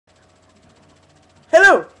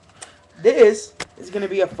Hello! This is gonna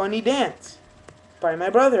be a funny dance by my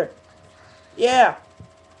brother. Yeah.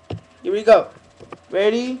 Here we go.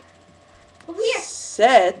 Ready?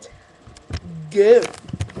 Set. Go.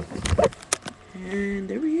 And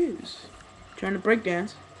there he is. Trying to break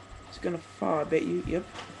dance. He's gonna fall, I bet you. Yep.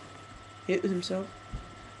 Hit himself.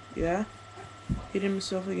 Yeah. Hit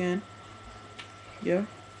himself again. Yeah.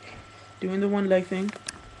 Doing the one leg thing.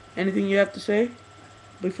 Anything you have to say?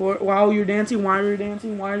 Before, while you're dancing, while you're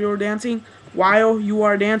dancing, while you're dancing, while you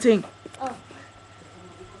are dancing. Oh.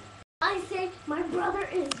 I say my brother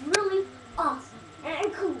is really awesome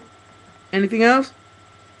and cool. Anything else?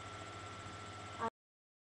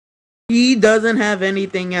 He doesn't have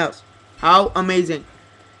anything else. How amazing.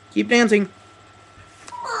 Keep dancing.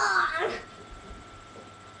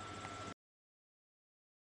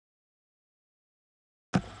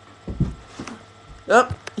 Oh,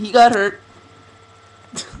 he got hurt.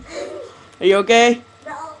 Are you okay?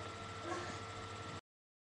 No.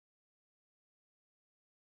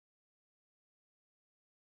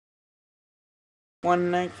 One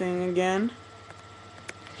night thing again.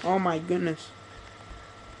 Oh my goodness.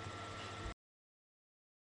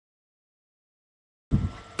 I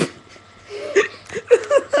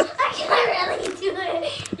can't really do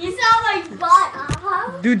it. You saw my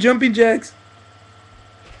butt, Do jumping jacks.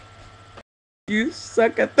 You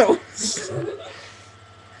suck at those.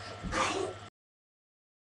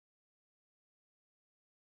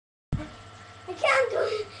 I can't do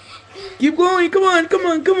it. Keep going. Come on, come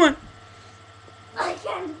on, come on. I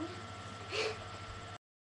can't do it.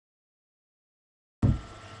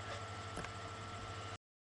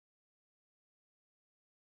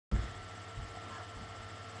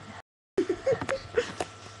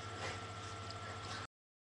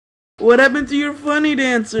 What happened to your funny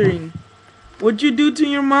dancing? What'd you do to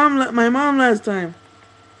your mom, my mom last time?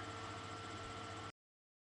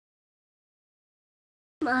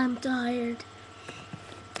 I'm tired.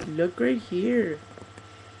 Look right here.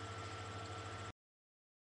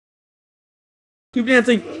 Keep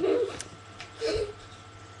dancing.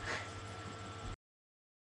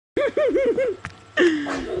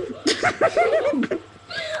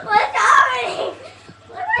 What's happening?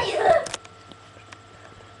 What are you?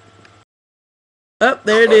 Oh,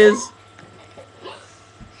 there it is.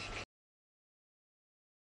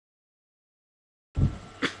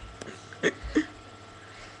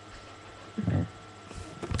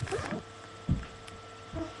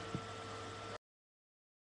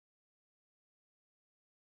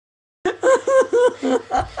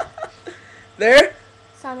 There?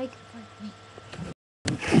 Stop making fun of me.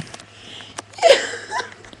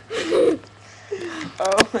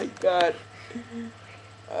 Oh my god.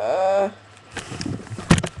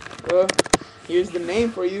 Here's the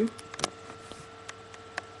name for you.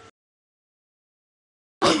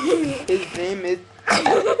 His name is...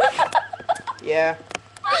 Yeah.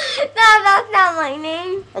 No, that's not my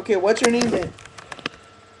name. Okay, what's your name then?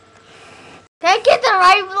 Take it to the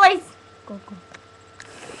right place. Go.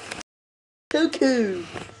 Cuckoo.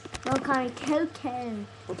 No, Connie, Coco.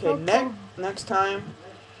 Okay, next time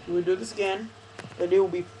we will do this again, but it will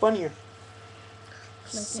be funnier.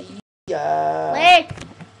 See ya. Wait.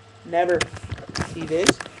 Never. See this?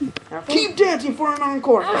 Now keep dancing for an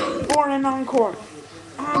encore. For an encore.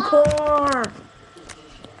 Encore.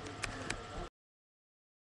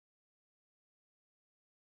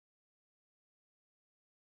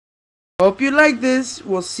 Hope you like this.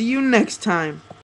 We'll see you next time.